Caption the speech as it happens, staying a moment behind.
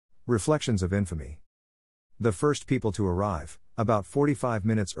Reflections of infamy. The first people to arrive, about 45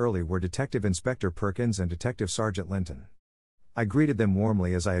 minutes early, were Detective Inspector Perkins and Detective Sergeant Linton. I greeted them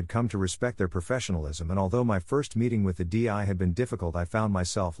warmly as I had come to respect their professionalism, and although my first meeting with the DI had been difficult, I found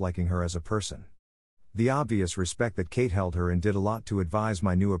myself liking her as a person. The obvious respect that Kate held her in did a lot to advise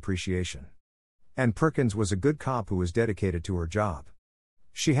my new appreciation. And Perkins was a good cop who was dedicated to her job.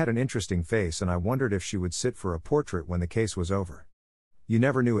 She had an interesting face, and I wondered if she would sit for a portrait when the case was over. You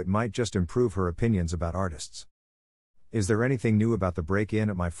never knew, it might just improve her opinions about artists. Is there anything new about the break-in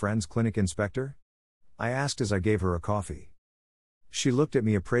at my friend's clinic, Inspector? I asked as I gave her a coffee. She looked at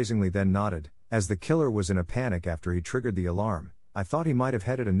me appraisingly, then nodded. As the killer was in a panic after he triggered the alarm, I thought he might have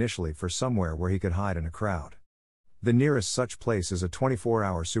headed initially for somewhere where he could hide in a crowd. The nearest such place is a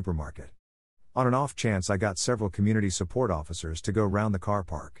 24-hour supermarket. On an off chance, I got several community support officers to go round the car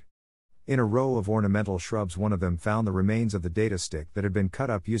park. In a row of ornamental shrubs, one of them found the remains of the data stick that had been cut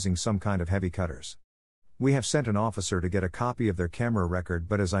up using some kind of heavy cutters. We have sent an officer to get a copy of their camera record,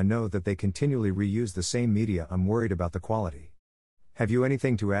 but as I know that they continually reuse the same media, I'm worried about the quality. Have you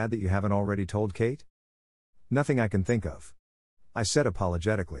anything to add that you haven't already told Kate? Nothing I can think of, I said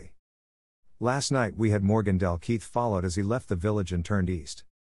apologetically. Last night we had Morgan Dalkeith followed as he left the village and turned east.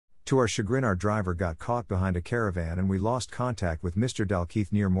 To our chagrin, our driver got caught behind a caravan and we lost contact with Mr.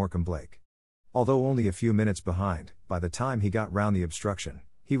 Dalkeith near Morecambe Blake. Although only a few minutes behind, by the time he got round the obstruction,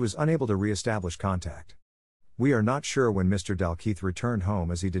 he was unable to re-establish contact. We are not sure when Mr. Dalkeith returned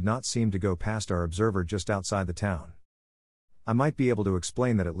home, as he did not seem to go past our observer just outside the town. I might be able to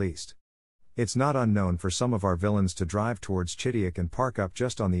explain that at least. It's not unknown for some of our villains to drive towards Chittick and park up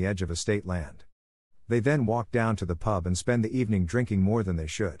just on the edge of estate land. They then walk down to the pub and spend the evening drinking more than they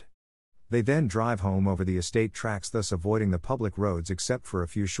should. They then drive home over the estate tracks, thus avoiding the public roads except for a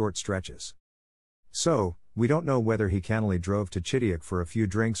few short stretches. So, we don't know whether he cannily drove to Chittick for a few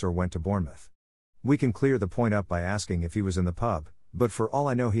drinks or went to Bournemouth. We can clear the point up by asking if he was in the pub, but for all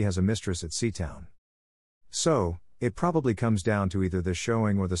I know he has a mistress at Seatown. So, it probably comes down to either the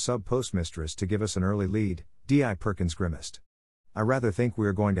showing or the sub-postmistress to give us an early lead, D.I. Perkins grimaced. I rather think we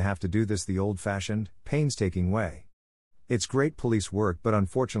are going to have to do this the old-fashioned, painstaking way. It's great police work, but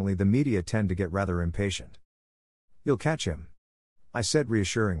unfortunately the media tend to get rather impatient. You'll catch him, I said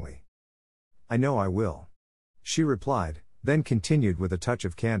reassuringly. I know I will, she replied, then continued with a touch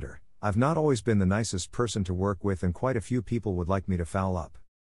of candor. I've not always been the nicest person to work with, and quite a few people would like me to foul up.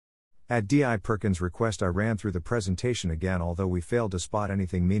 At D.I. Perkins' request, I ran through the presentation again, although we failed to spot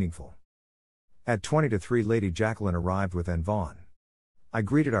anything meaningful. At 20 to 3, Lady Jacqueline arrived with Anne Vaughan. I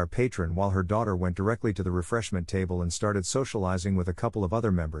greeted our patron while her daughter went directly to the refreshment table and started socializing with a couple of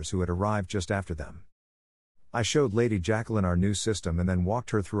other members who had arrived just after them. I showed Lady Jacqueline our new system and then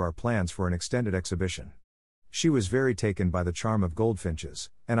walked her through our plans for an extended exhibition. She was very taken by the charm of goldfinches,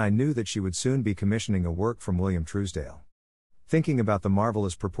 and I knew that she would soon be commissioning a work from William Truesdale. Thinking about the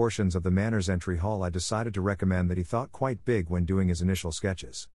marvelous proportions of the Manor's entry hall, I decided to recommend that he thought quite big when doing his initial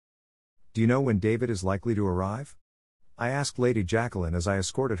sketches. Do you know when David is likely to arrive? I asked Lady Jacqueline as I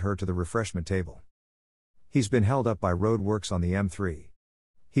escorted her to the refreshment table. He's been held up by roadworks on the M3.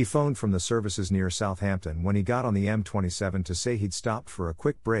 He phoned from the services near Southampton when he got on the M27 to say he'd stopped for a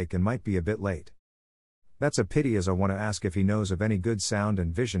quick break and might be a bit late. That's a pity, as I want to ask if he knows of any good sound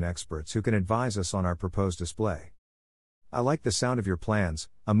and vision experts who can advise us on our proposed display. I like the sound of your plans,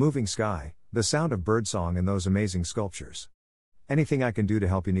 a moving sky, the sound of birdsong, and those amazing sculptures. Anything I can do to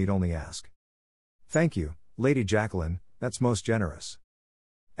help, you need only ask. Thank you, Lady Jacqueline, that's most generous.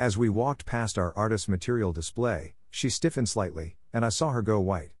 As we walked past our artist's material display, she stiffened slightly, and I saw her go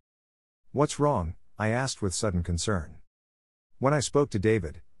white. What's wrong? I asked with sudden concern. When I spoke to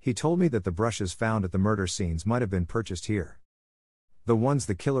David, he told me that the brushes found at the murder scenes might have been purchased here. The ones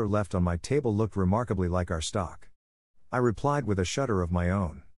the killer left on my table looked remarkably like our stock, I replied with a shudder of my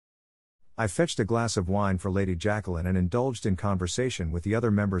own. I fetched a glass of wine for Lady Jacqueline and indulged in conversation with the other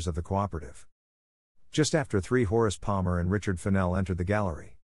members of the cooperative. Just after 3, Horace Palmer and Richard Fennell entered the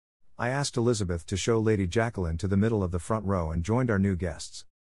gallery. I asked Elizabeth to show Lady Jacqueline to the middle of the front row and joined our new guests.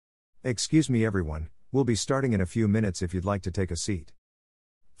 Excuse me everyone, we'll be starting in a few minutes if you'd like to take a seat.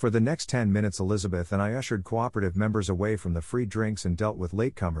 For the next 10 minutes Elizabeth and I ushered cooperative members away from the free drinks and dealt with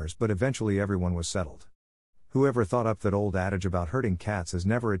latecomers, but eventually everyone was settled. Whoever thought up that old adage about herding cats has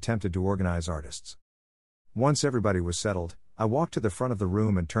never attempted to organize artists. Once everybody was settled, I walked to the front of the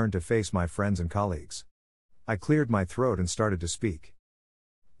room and turned to face my friends and colleagues. I cleared my throat and started to speak.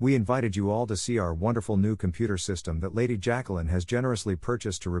 We invited you all to see our wonderful new computer system that Lady Jacqueline has generously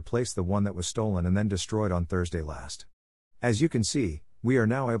purchased to replace the one that was stolen and then destroyed on Thursday last. As you can see, we are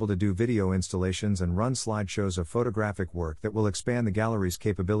now able to do video installations and run slideshows of photographic work that will expand the gallery's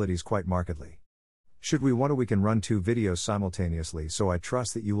capabilities quite markedly. Should we want to, we can run 2 videos simultaneously, so I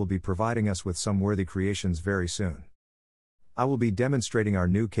trust that you will be providing us with some worthy creations very soon. I will be demonstrating our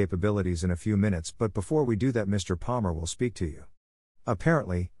new capabilities in a few minutes, but before we do that, Mr. Palmer will speak to you.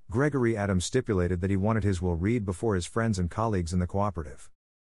 Apparently, Gregory Adams stipulated that he wanted his will read before his friends and colleagues in the cooperative.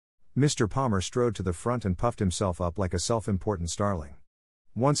 Mr. Palmer strode to the front and puffed himself up like a self-important starling.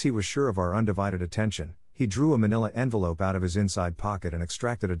 Once he was sure of our undivided attention, he drew a manila envelope out of his inside pocket and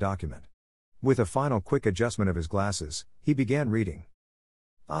extracted a document. With a final quick adjustment of his glasses, he began reading.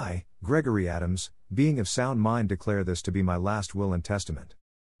 I, Gregory Adams, being of sound mind, declare this to be my last will and testament.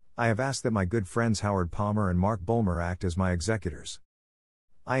 I have asked that my good friends Howard Palmer and Mark Bulmer act as my executors.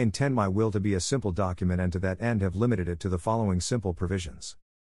 I intend my will to be a simple document, and to that end have limited it to the following simple provisions.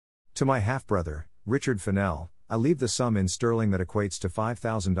 To my half-brother, Richard Fennell, I leave the sum in sterling that equates to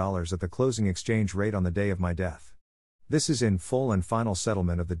 $5,000 at the closing exchange rate on the day of my death. This is in full and final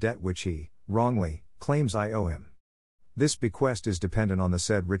settlement of the debt which he, wrongly, claims I owe him. This bequest is dependent on the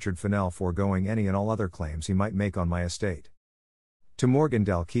said Richard Fennell foregoing any and all other claims he might make on my estate. To Morgan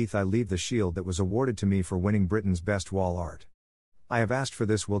Dalkeith I leave the shield that was awarded to me for winning Britain's best wall art. I have asked for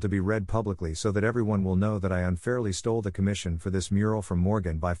this will to be read publicly so that everyone will know that I unfairly stole the commission for this mural from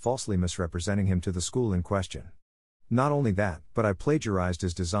Morgan by falsely misrepresenting him to the school in question. Not only that, but I plagiarized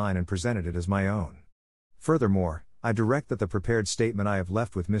his design and presented it as my own. Furthermore, I direct that the prepared statement I have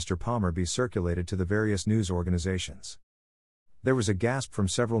left with Mr. Palmer be circulated to the various news organizations. There was a gasp from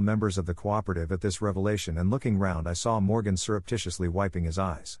several members of the cooperative at this revelation, and looking round I saw Morgan surreptitiously wiping his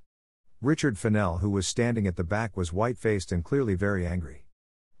eyes. Richard Fennell, who was standing at the back, was white-faced and clearly very angry.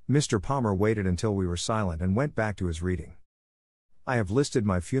 Mr. Palmer waited until we were silent and went back to his reading. I have listed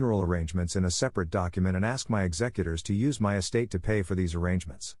my funeral arrangements in a separate document and asked my executors to use my estate to pay for these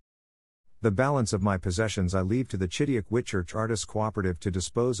arrangements. The balance of my possessions I leave to the Chittick Whitchurch Artists Cooperative to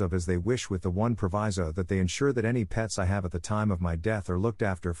dispose of as they wish, with the one proviso that they ensure that any pets I have at the time of my death are looked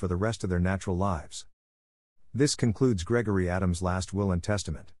after for the rest of their natural lives. This concludes Gregory Adams' last will and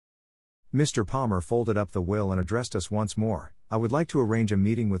testament. Mr. Palmer folded up the will and addressed us once more. I would like to arrange a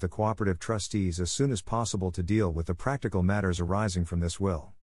meeting with the cooperative trustees as soon as possible to deal with the practical matters arising from this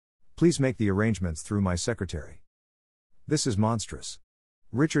will. Please make the arrangements through my secretary. This is monstrous,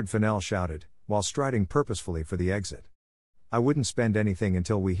 Richard Fennell shouted, while striding purposefully for the exit. I wouldn't spend anything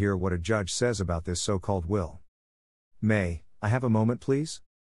until we hear what a judge says about this so-called will. May I have a moment, please?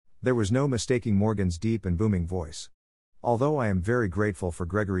 There was no mistaking Morgan's deep and booming voice. Although I am very grateful for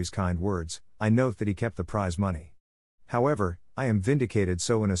Gregory's kind words, I note that he kept the prize money. However, I am vindicated,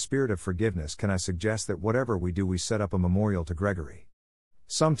 so in a spirit of forgiveness can I suggest that whatever we do, we set up a memorial to Gregory.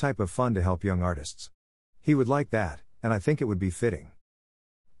 Some type of fund to help young artists. He would like that, and I think it would be fitting.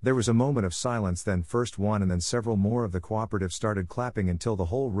 There was a moment of silence, then first one and then several more of the cooperative started clapping until the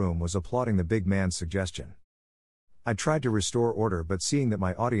whole room was applauding the big man's suggestion. I tried to restore order, but seeing that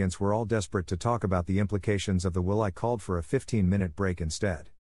my audience were all desperate to talk about the implications of the will, I called for a 15-minute break instead.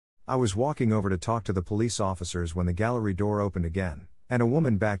 I was walking over to talk to the police officers when the gallery door opened again, and a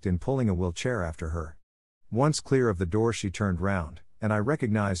woman backed in pulling a wheelchair after her. Once clear of the door, she turned round, and I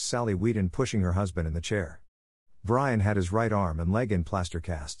recognized Sally Wheaton pushing her husband in the chair. Brian had his right arm and leg in plaster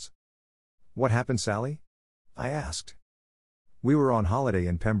casts. "What happened, Sally?" I asked. "We were on holiday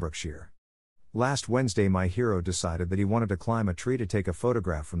in Pembrokeshire. Last Wednesday my hero decided that he wanted to climb a tree to take a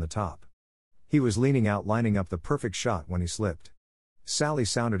photograph from the top. He was leaning out, lining up the perfect shot, when he slipped." Sally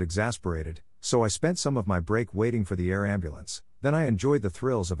sounded exasperated, so I spent some of my break waiting for the air ambulance, then I enjoyed the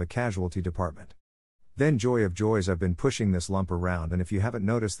thrills of a casualty department. Then, joy of joys, I've been pushing this lump around, and if you haven't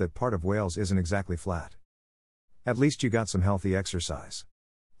noticed that part of Wales isn't exactly flat. At least you got some healthy exercise.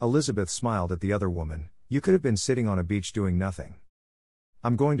 Elizabeth smiled at the other woman. "You could have been sitting on a beach doing nothing."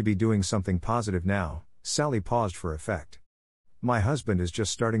 "I'm going to be doing something positive now." Sally paused for effect. "My husband is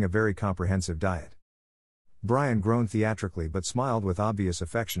just starting a very comprehensive diet." Brian groaned theatrically but smiled with obvious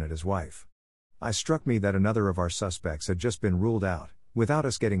affection at his wife. It struck me that another of our suspects had just been ruled out, without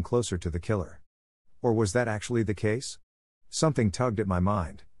us getting closer to the killer. Or was that actually the case? Something tugged at my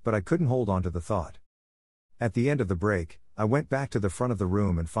mind, but I couldn't hold on to the thought. At the end of the break, I went back to the front of the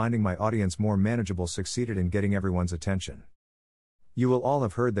room and, finding my audience more manageable, succeeded in getting everyone's attention. You will all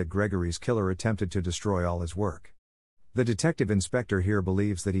have heard that Gregory's killer attempted to destroy all his work. The detective inspector here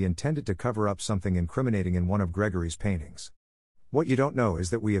believes that he intended to cover up something incriminating in one of Gregory's paintings. What you don't know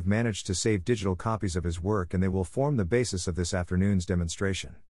is that we have managed to save digital copies of his work, and they will form the basis of this afternoon's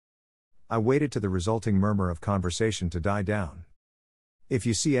demonstration. I waited to the resulting murmur of conversation to die down. If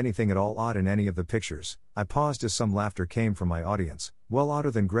you see anything at all odd in any of the pictures, I paused as some laughter came from my audience, Well,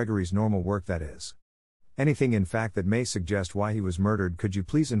 odder than Gregory's normal work, that is. Anything in fact that may suggest why he was murdered. Could you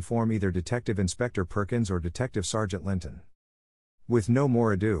please inform either Detective Inspector Perkins or Detective Sergeant Linton? With no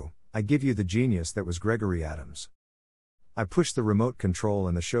more ado, I give you the genius that was Gregory Adams. I pushed the remote control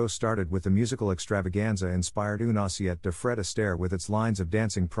and the show started with the musical extravaganza inspired Une Assiette de Fred Astaire with its lines of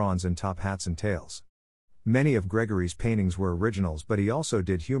dancing prawns in top hats and tails. Many of Gregory's paintings were originals, but he also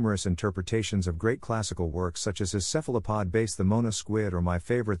did humorous interpretations of great classical works such as his cephalopod bass The Mona Squid or my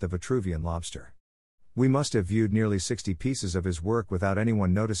favorite The Vitruvian Lobster. We must have viewed nearly 60 pieces of his work without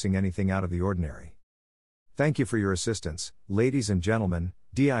anyone noticing anything out of the ordinary. Thank you for your assistance, ladies and gentlemen,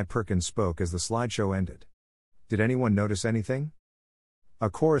 D.I. Perkins spoke as the slideshow ended. Did anyone notice anything?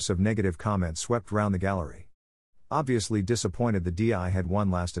 A chorus of negative comments swept round the gallery. Obviously disappointed the D.I. had one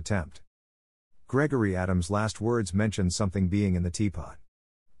last attempt. Gregory Adams' last words mentioned something being in the teapot.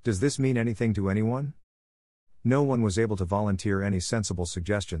 Does this mean anything to anyone? No one was able to volunteer any sensible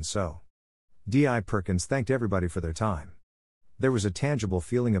suggestions, so D.I. Perkins thanked everybody for their time. There was a tangible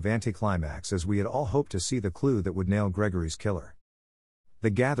feeling of anticlimax as we had all hoped to see the clue that would nail Gregory's killer. The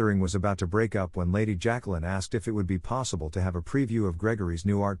gathering was about to break up when Lady Jacqueline asked if it would be possible to have a preview of Gregory's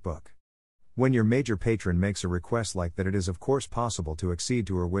new art book. When your major patron makes a request like that, it is of course possible to accede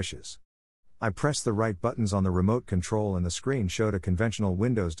to her wishes. I pressed the right buttons on the remote control and the screen showed a conventional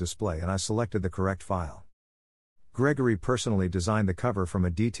Windows display and I selected the correct file. Gregory personally designed the cover from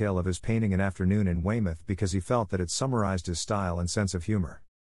a detail of his painting An Afternoon in Weymouth because he felt that it summarized his style and sense of humor.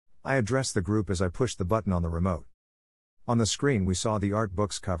 I addressed the group as I pushed the button on the remote. On the screen we saw the art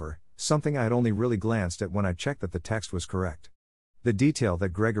book's cover, something I had only really glanced at when I checked that the text was correct. The detail that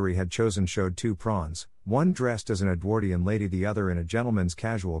Gregory had chosen showed two prawns, one dressed as an Edwardian lady, the other in a gentleman's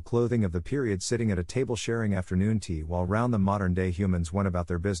casual clothing of the period, sitting at a table sharing afternoon tea while round them modern-day humans went about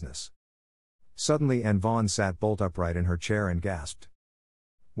their business. Suddenly Anne Vaughan sat bolt upright in her chair and gasped.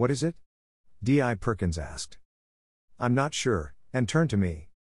 "What is it?" D.I. Perkins asked. "I'm not sure," and turned to me.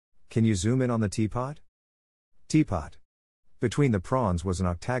 "Can you zoom in on the teapot?" Teapot. Between the prawns was an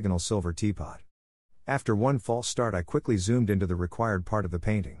octagonal silver teapot. After one false start I quickly zoomed into the required part of the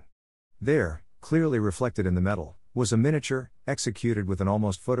painting. There, clearly reflected in the metal, was a miniature, executed with an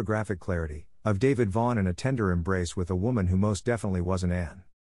almost photographic clarity, of David Vaughan in a tender embrace with a woman who most definitely wasn't Anne.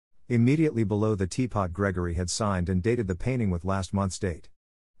 Immediately below the teapot Gregory had signed and dated the painting with last month's date.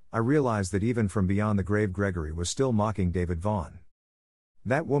 I realized that even from beyond the grave Gregory was still mocking David Vaughan.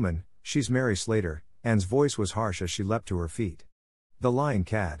 "That woman, she's Mary Slater," Anne's voice was harsh as she leapt to her feet. "The lying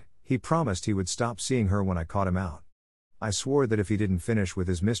cad, he promised he would stop seeing her when I caught him out. I swore that if he didn't finish with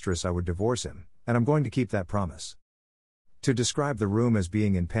his mistress I would divorce him, and I'm going to keep that promise." To describe the room as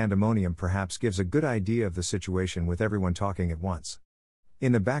being in pandemonium perhaps gives a good idea of the situation with everyone talking at once.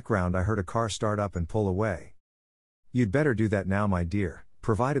 In the background I heard a car start up and pull away. "You'd better do that now, my dear,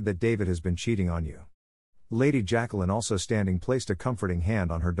 provided that David has been cheating on you." Lady Jacqueline, also standing, placed a comforting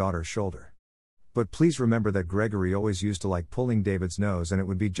hand on her daughter's shoulder. "But please remember that Gregory always used to like pulling David's nose, and it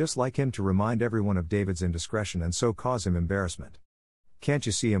would be just like him to remind everyone of David's indiscretion and so cause him embarrassment. Can't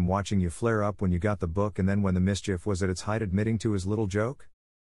you see him watching you flare up when you got the book and then when the mischief was at its height admitting to his little joke?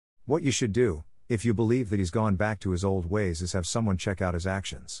 What you should do, if you believe that he's gone back to his old ways, is have someone check out his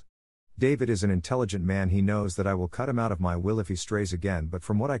actions. David is an intelligent man. He knows that I will cut him out of my will if he strays again, but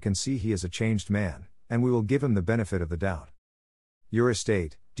from what I can see he is a changed man, and we will give him the benefit of the doubt. Your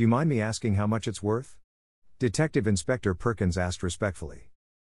estate, do you mind me asking how much it's worth?" Detective Inspector Perkins asked respectfully.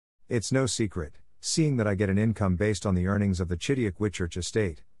 "It's no secret, seeing that I get an income based on the earnings of the Chittick Whitchurch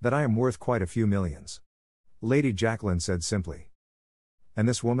estate, that I am worth quite a few millions," Lady Jacqueline said simply. "And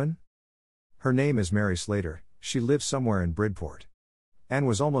this woman?" "Her name is Mary Slater, she lives somewhere in Bridport." Anne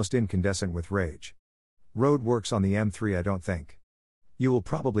was almost incandescent with rage. "Road works on the M3, I don't think. You will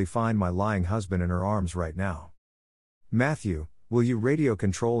probably find my lying husband in her arms right now. Matthew, will you radio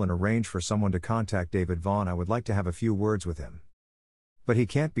control and arrange for someone to contact David Vaughan? I would like to have a few words with him." "But he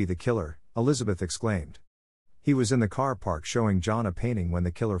can't be the killer," Elizabeth exclaimed. "He was in the car park showing John a painting when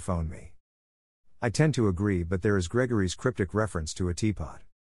the killer phoned me." "I tend to agree, but there is Gregory's cryptic reference to a teapot."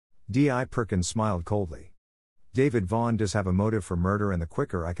 D.I. Perkins smiled coldly. "David Vaughan does have a motive for murder, and the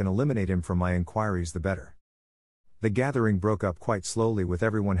quicker I can eliminate him from my inquiries the better." The gathering broke up quite slowly, with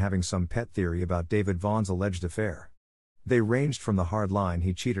everyone having some pet theory about David Vaughan's alleged affair. They ranged from the hard line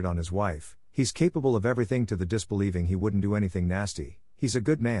 "he cheated on his wife, he's capable of everything," to the disbelieving "he wouldn't do anything nasty, he's a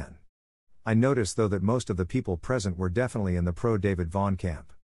good man." I noticed though that most of the people present were definitely in the pro-David Vaughan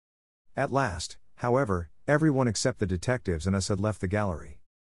camp. At last, however, everyone except the detectives and us had left the gallery.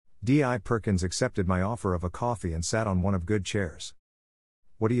 D.I. Perkins accepted my offer of a coffee and sat on one of good chairs.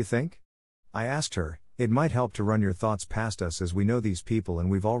 "What do you think?" I asked her, It might help to run your thoughts past us as we know these people and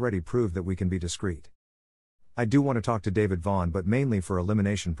we've already proved that we can be discreet. I do want to talk to David Vaughn, but mainly for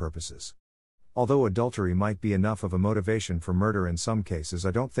elimination purposes. Although adultery might be enough of a motivation for murder in some cases,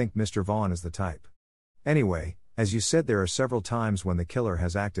 I don't think Mr. Vaughn is the type. Anyway, as you said, there are several times when the killer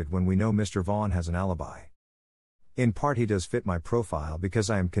has acted when we know Mr. Vaughn has an alibi. In part he does fit my profile because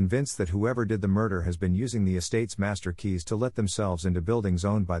I am convinced that whoever did the murder has been using the estate's master keys to let themselves into buildings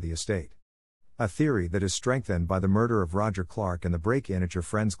owned by the estate. A theory that is strengthened by the murder of Roger Clark and the break-in at your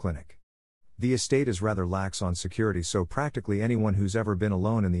friend's clinic. The estate is rather lax on security, so practically anyone who's ever been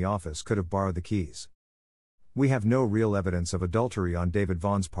alone in the office could have borrowed the keys. We have no real evidence of adultery on David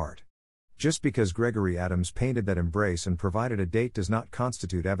Vaughn's part. Just because Gregory Adams painted that embrace and provided a date does not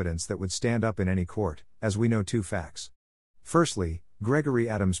constitute evidence that would stand up in any court, as we know two facts. Firstly, Gregory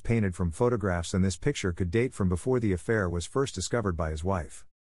Adams painted from photographs, and this picture could date from before the affair was first discovered by his wife.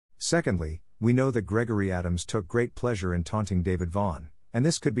 Secondly, we know that Gregory Adams took great pleasure in taunting David Vaughn, and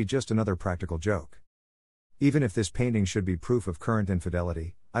this could be just another practical joke. Even if this painting should be proof of current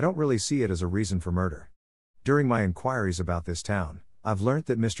infidelity, I don't really see it as a reason for murder. During my inquiries about this town, I've learnt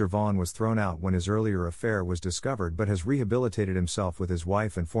that Mr. Vaughn was thrown out when his earlier affair was discovered but has rehabilitated himself with his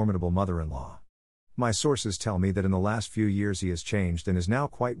wife and formidable mother-in-law. My sources tell me that in the last few years he has changed and is now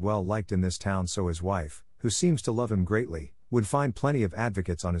quite well liked in this town, so his wife, who seems to love him greatly, would find plenty of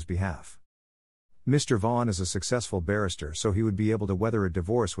advocates on his behalf. Mr. Vaughn is a successful barrister, so he would be able to weather a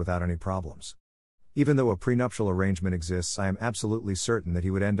divorce without any problems. Even though a prenuptial arrangement exists, I am absolutely certain that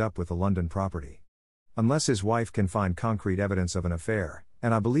he would end up with the London property. Unless his wife can find concrete evidence of an affair,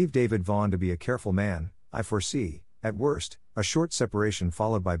 and I believe David Vaughn to be a careful man, I foresee, at worst, a short separation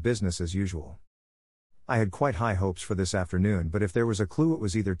followed by business as usual. I had quite high hopes for this afternoon, but if there was a clue, it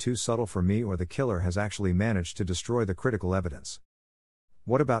was either too subtle for me or the killer has actually managed to destroy the critical evidence.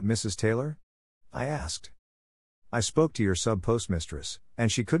 What about Mrs. Taylor? I asked. I spoke to your sub-postmistress, and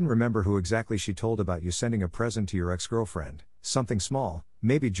she couldn't remember who exactly she told about you sending a present to your ex-girlfriend, something small,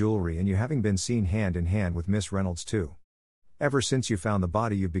 maybe jewelry, and you having been seen hand in hand with Miss Reynolds too. Ever since you found the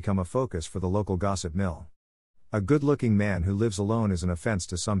body, you've become a focus for the local gossip mill. A good-looking man who lives alone is an offense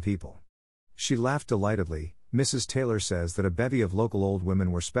to some people. She laughed delightedly. Mrs. Taylor says that a bevy of local old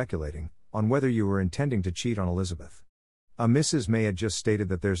women were speculating on whether you were intending to cheat on Elizabeth. A Mrs. May had just stated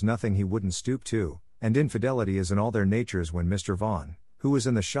that there's nothing he wouldn't stoop to, and infidelity is in all their natures, when Mr. Vaughn, who was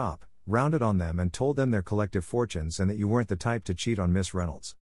in the shop, rounded on them and told them their collective fortunes and that you weren't the type to cheat on Miss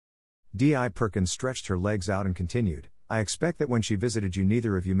Reynolds. D.I. Perkins stretched her legs out and continued, I expect that when she visited you,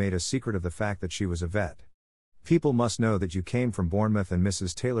 neither of you made a secret of the fact that she was a vet. People must know that you came from Bournemouth, and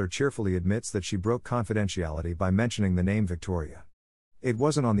Mrs. Taylor cheerfully admits that she broke confidentiality by mentioning the name Victoria. It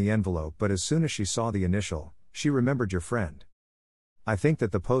wasn't on the envelope, but as soon as she saw the initial, she remembered your friend. I think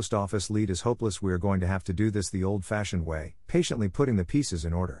that the post office lead is hopeless. We are going to have to do this the old-fashioned way, patiently putting the pieces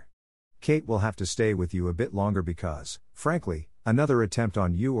in order. Kate will have to stay with you a bit longer because, frankly, another attempt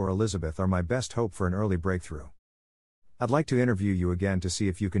on you or Elizabeth are my best hope for an early breakthrough. I'd like to interview you again to see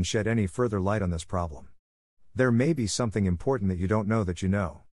if you can shed any further light on this problem. There may be something important that you don't know that you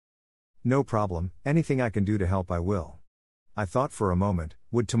know. No problem, anything I can do to help I will. I thought for a moment,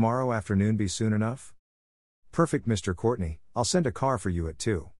 would tomorrow afternoon be soon enough? Perfect, Mr. Courtney, I'll send a car for you at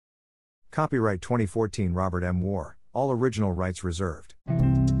 2. Copyright 2014 Robert M. War, all original rights reserved.